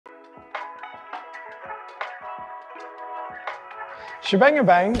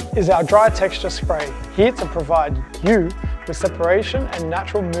Shebang-a-bang is our dry texture spray, here to provide you with separation and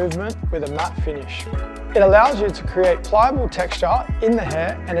natural movement with a matte finish. It allows you to create pliable texture in the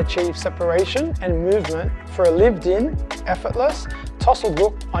hair and achieve separation and movement for a lived-in, effortless, tousled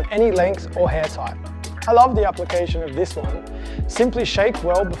look on any length or hair type. I love the application of this one. Simply shake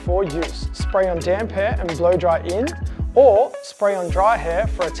well before use. Spray on damp hair and blow dry in, or spray on dry hair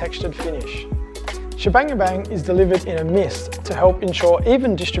for a textured finish. Shebang-a-bang is delivered in a mist to help ensure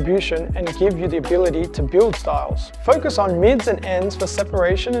even distribution and give you the ability to build styles. Focus on mids and ends for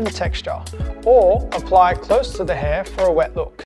separation and texture, or apply close to the hair for a wet look.